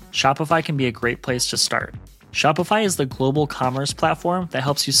 Shopify can be a great place to start. Shopify is the global commerce platform that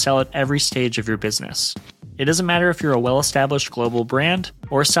helps you sell at every stage of your business. It doesn't matter if you're a well-established global brand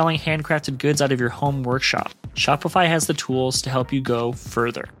or selling handcrafted goods out of your home workshop. Shopify has the tools to help you go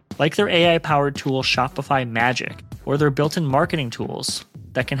further, like their AI-powered tool Shopify Magic, or their built-in marketing tools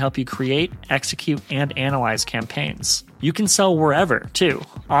that can help you create, execute, and analyze campaigns. You can sell wherever, too,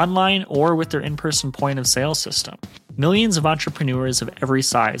 online or with their in-person point-of-sale system. Millions of entrepreneurs of every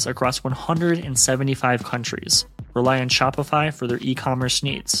size across 175 countries rely on Shopify for their e-commerce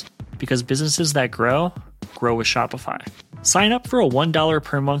needs, because businesses that grow with Shopify. Sign up for a $1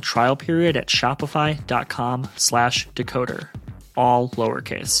 per month trial period at shopify.com/decoder, all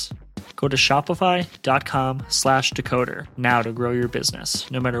lowercase. Go to shopify.com/decoder now to grow your business,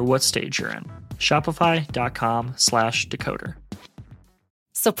 no matter what stage you're in. Shopify.com/decoder.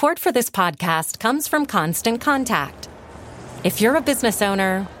 Support for this podcast comes from Constant Contact. If you're a business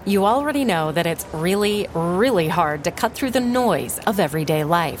owner, you already know that it's really, really hard to cut through the noise of everyday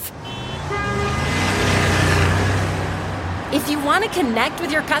life. If you want to connect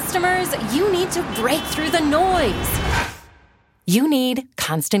with your customers, you need to break through the noise. You need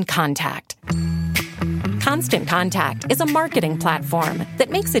Constant Contact. Constant Contact is a marketing platform that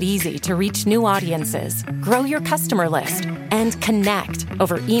makes it easy to reach new audiences, grow your customer list, and connect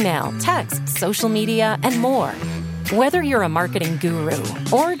over email, text, social media, and more. Whether you're a marketing guru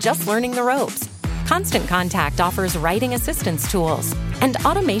or just learning the ropes, Constant Contact offers writing assistance tools and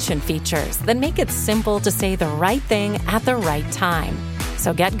automation features that make it simple to say the right thing at the right time.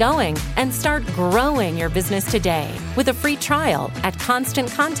 So get going and start growing your business today with a free trial at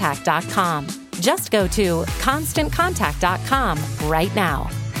ConstantContact.com. Just go to ConstantContact.com right now.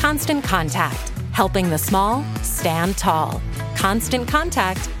 Constant Contact, helping the small stand tall.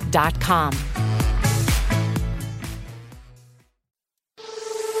 ConstantContact.com.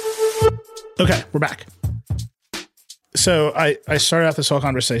 Okay, we're back. So I started out this whole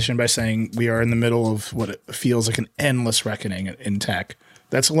conversation by saying we are in the middle of what it feels like an endless reckoning in tech.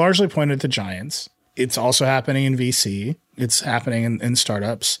 That's largely pointed to giants. It's also happening in VC. It's happening in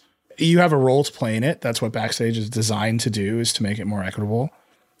startups. You have a role to play in it. That's what Backstage is designed to do, is to make it more equitable.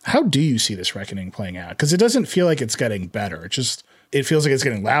 How do you see this reckoning playing out? Because it doesn't feel like it's getting better. It feels like it's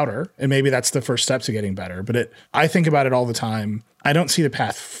getting louder, and maybe that's the first step to getting better. But I think about it all the time. I don't see the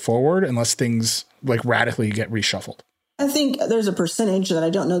path forward unless things like radically get reshuffled. I think there's a percentage that I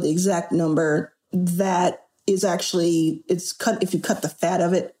don't know the exact number that is actually, it's cut. If you cut the fat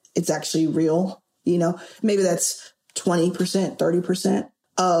of it, it's actually real. Maybe that's 20%, 30%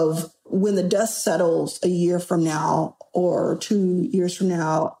 of when the dust settles a year from now or 2 years from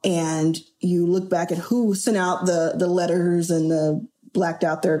now, and you look back at who sent out the letters and the blacked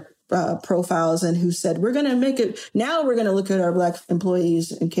out their profiles and who said, we're going to make it. Now we're going to look at our Black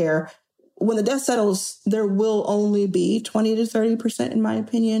employees and care. When the dust settles, there will only be 20 to 30%, in my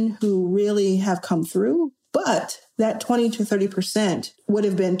opinion, who really have come through. But that 20 to 30% would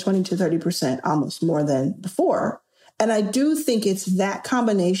have been 20 to 30% almost more than before. And I do think it's that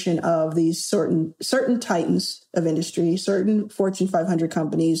combination of these certain titans of industry, certain Fortune 500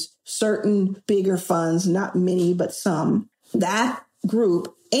 companies, certain bigger funds, not many, but some, that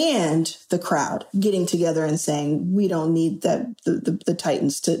group and the crowd getting together and saying, we don't need the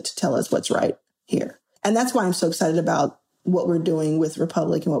titans to tell us what's right here. And that's why I'm so excited about what we're doing with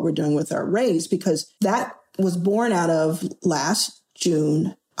Republic and what we're doing with our raise, because that was born out of last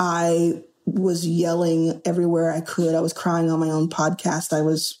June. I was yelling everywhere I could. I was crying on my own podcast. I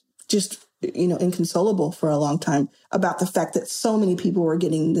was just, inconsolable for a long time about the fact that so many people were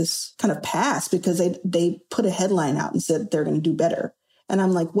getting this kind of pass because they put a headline out and said they're going to do better. And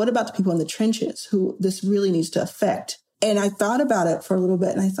I'm like, what about the people in the trenches who this really needs to affect? And I thought about it for a little bit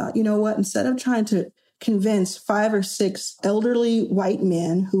and I thought, you know what, instead of trying to convince 5 or 6 elderly white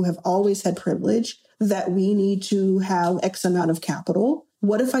men who have always had privilege that we need to have X amount of capital,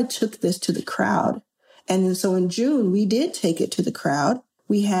 what if I took this to the crowd? And so in June, we did take it to the crowd.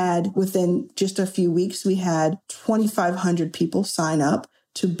 We had, within just a few weeks, we had 2,500 people sign up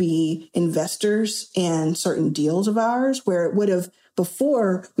to be investors in certain deals of ours, where it would have,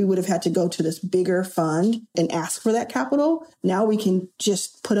 before we would have had to go to this bigger fund and ask for that capital. Now we can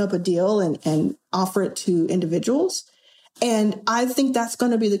just put up a deal and offer it to individuals. And I think that's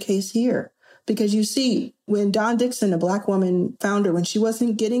going to be the case here. Because you see, when Dawn Dixon, a Black woman founder, when she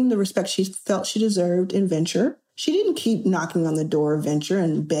wasn't getting the respect she felt she deserved in venture, she didn't keep knocking on the door of venture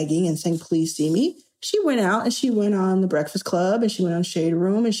and begging and saying, please see me. She went out and she went on the Breakfast Club and she went on Shade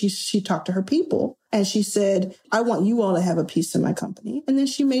Room and she talked to her people. And she said, I want you all to have a piece of my company. And then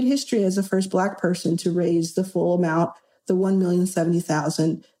she made history as the first Black person to raise the full amount, the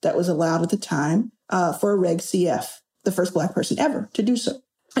 $1,070,000 that was allowed at the time for a Reg CF, the first Black person ever to do so.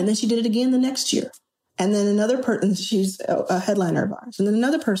 And then she did it again the next year. And then another person, she's a headliner of ours. And then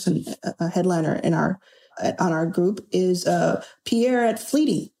another person, a headliner on our group is Pierre at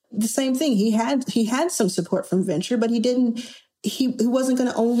Fleeting. The same thing. He had some support from venture, but he wasn't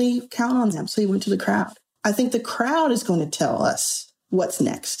going to only count on them. So he went to the crowd. I think the crowd is going to tell us what's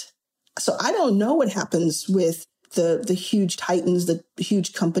next. So I don't know what happens with the huge titans, the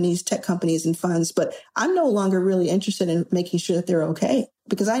huge companies, tech companies and funds, but I'm no longer really interested in making sure that they're okay,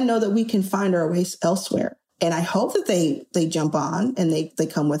 because I know that we can find our ways elsewhere. And I hope that they jump on and they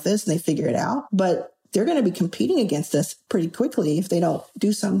come with us and they figure it out. But they're going to be competing against us pretty quickly if they don't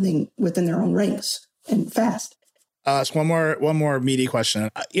do something within their own ranks and fast. So one more meaty question.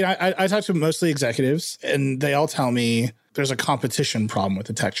 I talk to mostly executives and they all tell me there's a competition problem with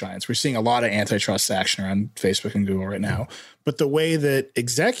the tech giants. We're seeing a lot of antitrust action around Facebook and Google right now. But the way that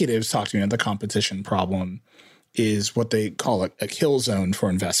executives talk to me about the competition problem is what they call a kill zone for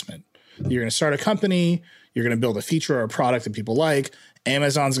investment. You're going to start a company. You're going to build a feature or a product that people like.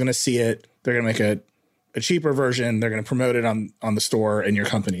 Amazon's going to see it. They're going to make a cheaper version. They're going to promote it on the store in your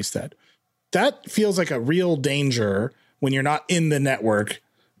company instead. That feels like a real danger when you're not in the network,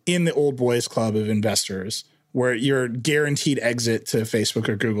 in the old boys club of investors, where your guaranteed exit to Facebook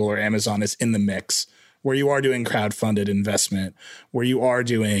or Google or Amazon is in the mix, where you are doing crowdfunded investment, where you are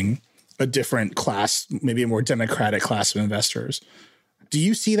doing a different class, maybe a more democratic class of investors. Do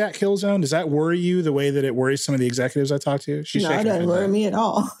you see that kill zone? Does that worry you the way that it worries some of the executives I talk to? No, it doesn't worry me at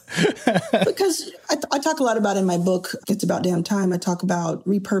all. Because I talk a lot about in my book, It's About Damn Time, I talk about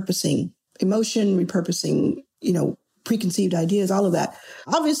repurposing emotion, repurposing, preconceived ideas, all of that.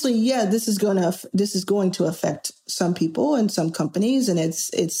 Obviously, yeah, this is going to affect some people and some companies, and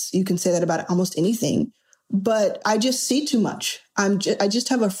it's you can say that about almost anything. But I just see too much. I just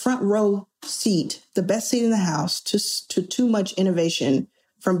have a front row seat, the best seat in the house, to too much innovation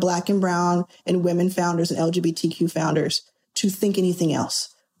from Black and brown and women founders and LGBTQ founders to think anything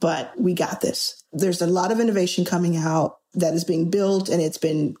else. But we got this. There's a lot of innovation coming out that is being built, and it's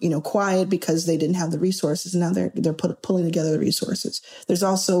been, quiet because they didn't have the resources. And now they're pulling together the resources. There's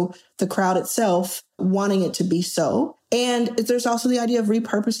also the crowd itself wanting it to be so. And there's also the idea of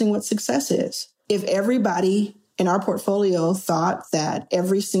repurposing what success is. If everybody in our portfolio thought that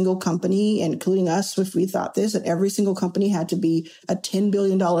every single company, including us, if we thought this, that every single company had to be a $10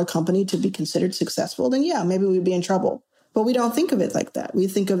 billion company to be considered successful, then yeah, maybe we'd be in trouble. But we don't think of it like that. We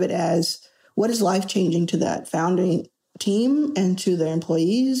think of it as what is life-changing to that founding team and to their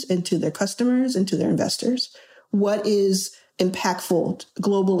employees and to their customers and to their investors. What is impactful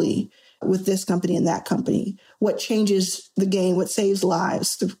globally with this company and that company? What changes the game? What saves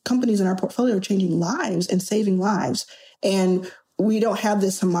lives? The companies in our portfolio are changing lives and saving lives. And we don't have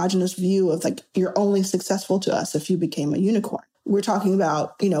this homogenous view of like, you're only successful to us if you became a unicorn. We're talking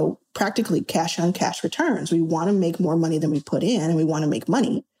about, practically cash on cash returns. We want to make more money than we put in, and we want to make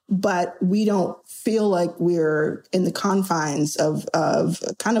money. But we don't feel like we're in the confines of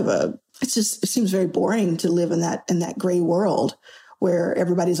kind of it seems very boring to live in that gray world where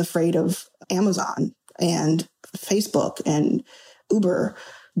everybody's afraid of Amazon and Facebook and Uber,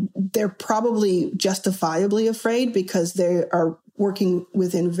 they're probably justifiably afraid because they are working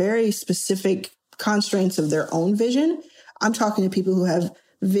within very specific constraints of their own vision. I'm talking to people who have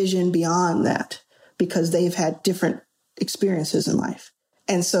vision beyond that because they've had different experiences in life.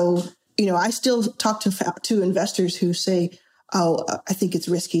 And so, I still talk to investors who say, oh, I think it's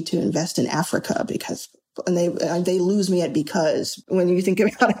risky to invest in Africa because, and they lose me at because when you think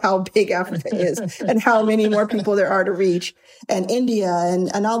about how big Africa is and how many more people there are to reach, and India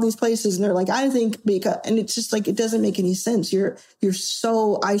and all these places. And they're like, I think because, and it's just like, it doesn't make any sense. You're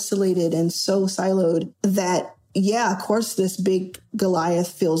so isolated and so siloed that, yeah, of course, this big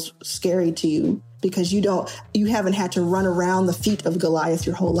Goliath feels scary to you because you haven't had to run around the feet of Goliath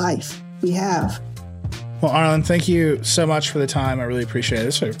your whole life. We have. Well, Arlan, thank you so much for the time. I really appreciate it.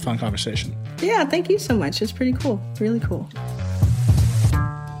 It's a fun conversation. Yeah, thank you so much. It's pretty cool. Really cool.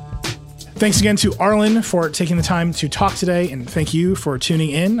 Thanks again to Arlan for taking the time to talk today, and thank you for tuning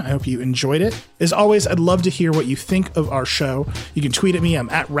in. I hope you enjoyed it. As always, I'd love to hear what you think of our show. You can tweet at me. I'm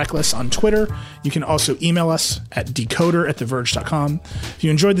 @Reckless on Twitter. You can also email us at decoder@theverge.com. If you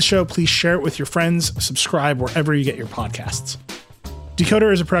enjoyed the show, please share it with your friends. Subscribe wherever you get your podcasts.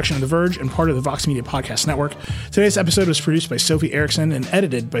 Decoder is a production of The Verge and part of the Vox Media Podcast Network. Today's episode was produced by Sophie Erickson and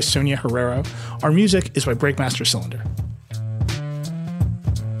edited by Sonia Herrero. Our music is by Breakmaster Cylinder.